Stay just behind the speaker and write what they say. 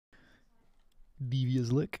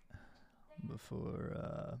devious look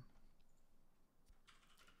before.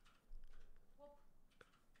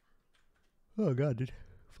 Oh god, dude,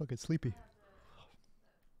 fucking sleepy.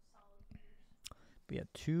 But yeah,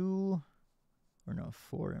 2 or no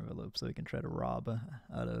 4 envelopes so we can try to rob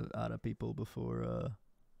out of people before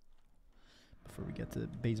we get to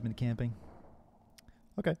basement camping.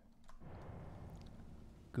 Okay.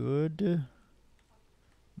 Good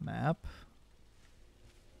map.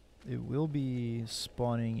 It will be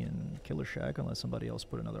spawning in Killer Shack unless somebody else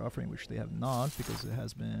put another offering, which they have not, because it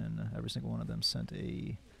has been every single one of them sent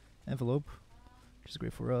a envelope, which is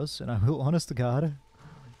great for us. And I will, honest to God,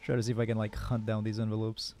 try to see if I can like hunt down these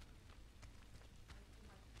envelopes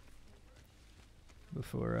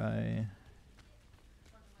before I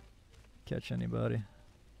catch anybody.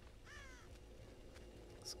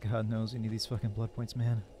 God knows you need these fucking blood points,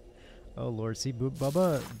 man. Oh lord, see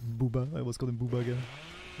Bubba, I almost called him Bubba again.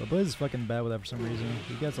 Bubba is fucking bad with that for some reason.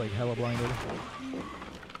 He gets like hella blinded.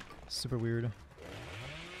 Super weird.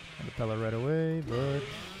 And the pellet right away, but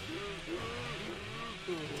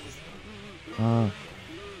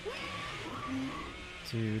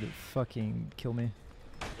dude, fucking kill me.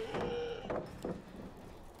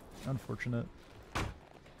 Unfortunate.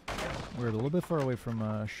 We're a little bit far away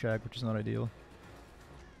from Shack, which is not ideal.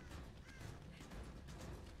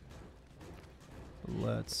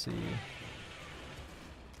 Let's see.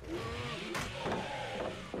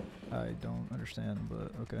 I don't understand,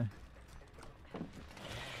 but okay.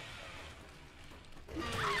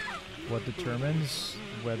 What determines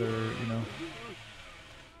whether, you know...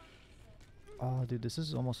 Oh, dude, this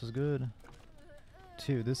is almost as good.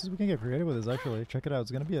 Dude, this is... We can get creative with this, actually. Check it out.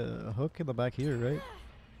 It's gonna be a hook in the back here, right?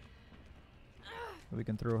 We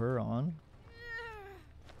can throw her on.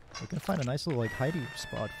 We can find a nice little, like, hiding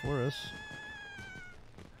spot for us.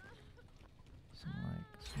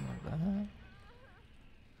 Something like that.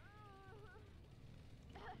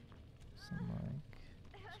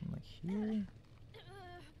 Something like here.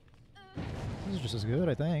 This is just as good,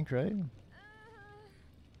 I think, right?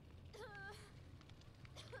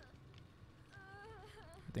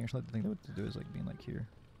 I think actually the thing that would do is like being like here.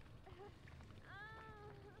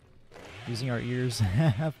 Using our ears.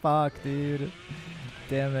 Fuck, dude.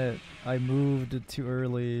 Damn it. I moved too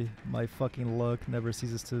early. My fucking luck never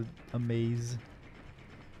ceases to amaze.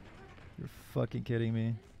 You're fucking kidding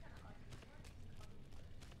me.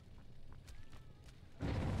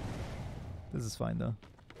 This is fine though.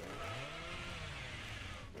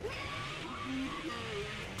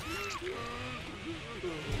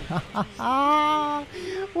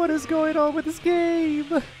 What is going on with this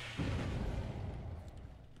game?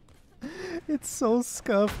 It's so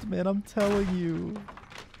scuffed, man, I'm telling you.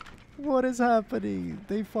 What is happening?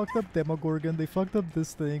 They fucked up Demogorgon, they fucked up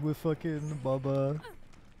this thing with fucking Bubba.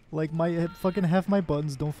 Like, my fucking half my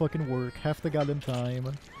buttons don't fucking work half the goddamn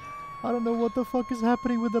time. I don't know what the fuck is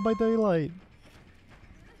happening with Dead by Daylight.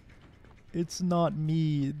 It's not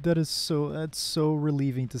me. That's so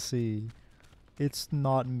relieving to see. It's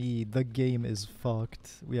not me. The game is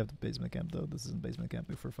fucked. We have the basement camp though. This isn't basement camp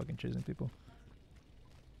if we're fucking chasing people.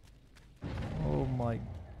 Oh my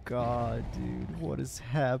god, dude. What is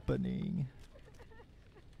happening?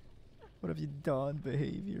 What have you done,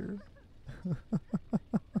 behavior?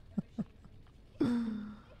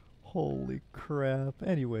 Holy crap.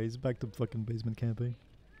 Anyways, back to fucking basement camping.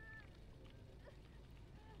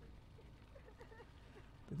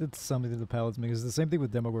 They did something to the pallets because it's the same thing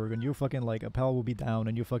with Demogorgon. You fucking like, a pallet will be down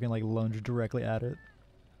and you fucking like lunge directly at it.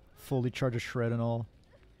 Fully charge a shred and all.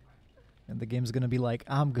 And the game's gonna be like,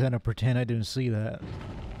 I'm gonna pretend I didn't see that.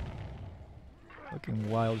 Fucking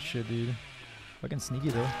wild shit, dude. Fucking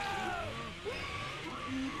sneaky though.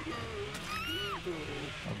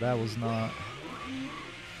 Oh, that was not...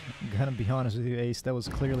 I'm gonna be honest with you, Ace, that was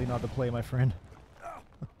clearly not the play, my friend.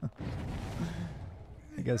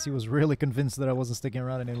 I guess he was really convinced that I wasn't sticking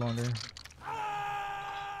around any longer.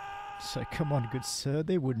 It's like, come on, good sir,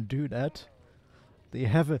 they wouldn't do that. They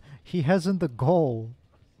have a... He hasn't the goal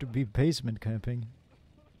to be basement camping.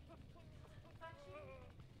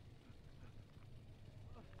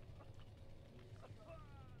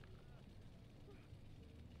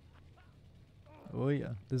 Oh yeah,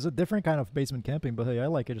 there's a different kind of basement camping, but hey, I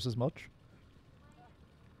like it just as much.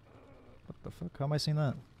 What the fuck? How am I seeing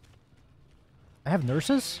that? I have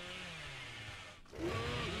nurses?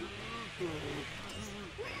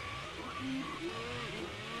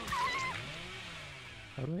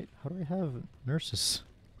 How do I have nurses?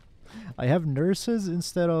 I have nurses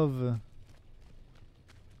instead of...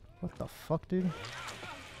 what the fuck, dude?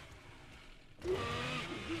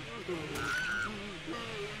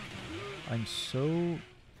 I'm so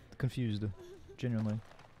confused. Genuinely.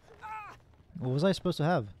 What was I supposed to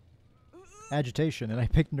have? Agitation, and I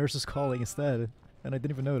picked Nurse's Calling instead. And I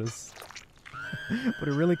didn't even notice. But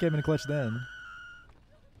it really came in clutch then.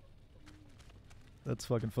 That's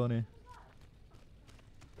fucking funny.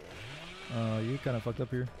 You kind of fucked up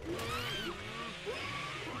here.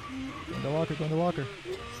 Go in the locker, go in the locker.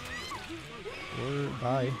 Or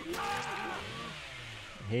die.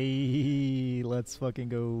 Hey, let's fucking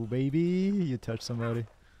go, baby. You touched somebody.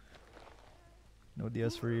 No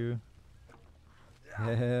DS for you.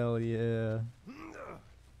 Hell yeah.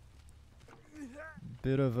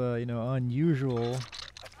 Bit of a, you know, unusual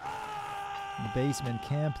basement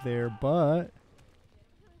camp there, but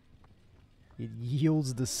it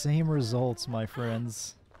yields the same results, my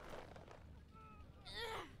friends.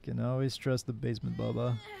 Can always trust the basement,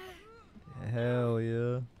 Bubba. Hell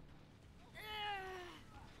yeah.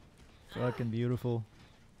 Fucking beautiful.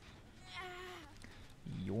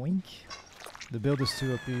 Yoink. The build is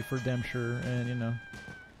too OP for damn sure, and you know,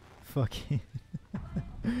 fucking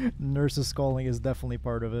Nurse's Calling is definitely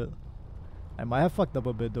part of it. I might have fucked up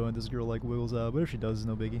a bit though, and this girl like wiggles out, but if she does, it's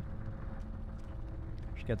no biggie.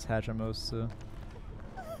 She gets hatch at most, so.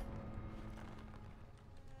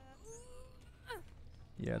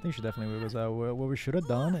 Yeah, I think she definitely wiggles out. What we should have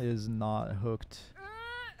done is not hooked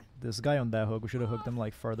this guy on that hook. We should have hooked him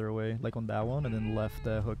like farther away, like on that one, and then left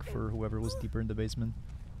that hook for whoever was deeper in the basement.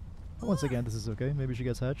 But once again, this is okay. Maybe she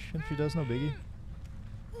gets hatch. If she does, no biggie.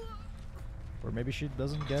 Or maybe she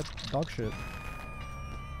doesn't get dog shit.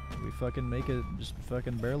 We fucking make it just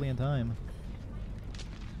fucking barely in time.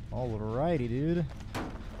 Alrighty, dude.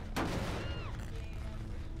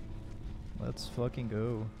 Let's fucking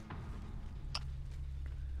go.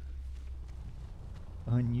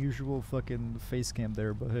 Unusual fucking face cam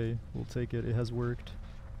there, but hey, we'll take it. It has worked.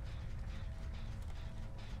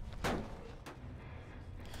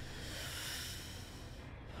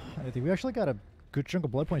 I think we actually got a good chunk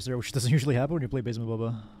of blood points there, which doesn't usually happen when you play Basement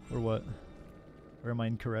Bubba. Or what? Or am I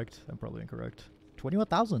incorrect? I'm probably incorrect.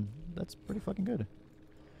 21,000. That's pretty fucking good.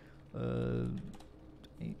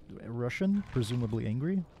 Russian, presumably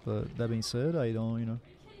angry. But that being said, I don't, you know.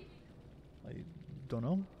 I don't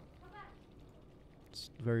know.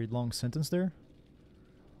 It's a very long sentence there.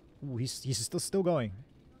 Ooh, he's still going.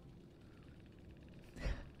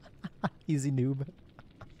 Easy noob.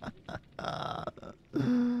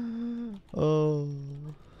 Oh.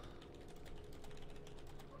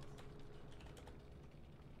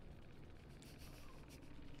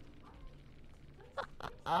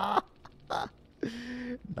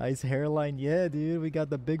 Nice hairline. Yeah, dude. We got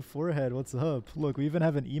the big forehead. What's up? Look, we even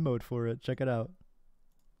have an emote for it. Check it out.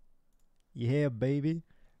 Yeah, baby.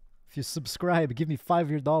 If you subscribe, give me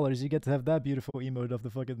 $5, you get to have that beautiful emote of the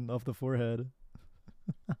fucking of the forehead.